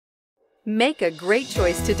Make a great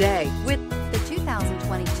choice today with the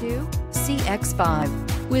 2022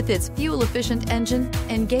 CX-5. With its fuel-efficient engine,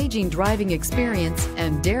 engaging driving experience,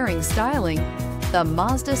 and daring styling, the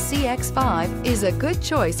Mazda CX-5 is a good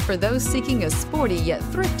choice for those seeking a sporty yet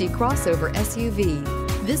thrifty crossover SUV.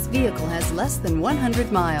 This vehicle has less than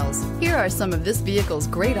 100 miles. Here are some of this vehicle's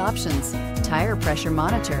great options: tire pressure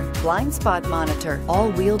monitor, blind spot monitor,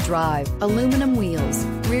 all-wheel drive, aluminum wheels,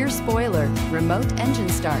 rear spoiler, remote engine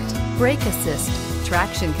start, brake assist,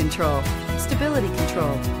 traction control, stability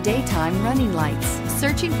control, daytime running lights.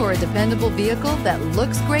 Searching for a dependable vehicle that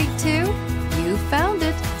looks great too? You found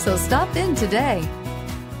it, so stop in today.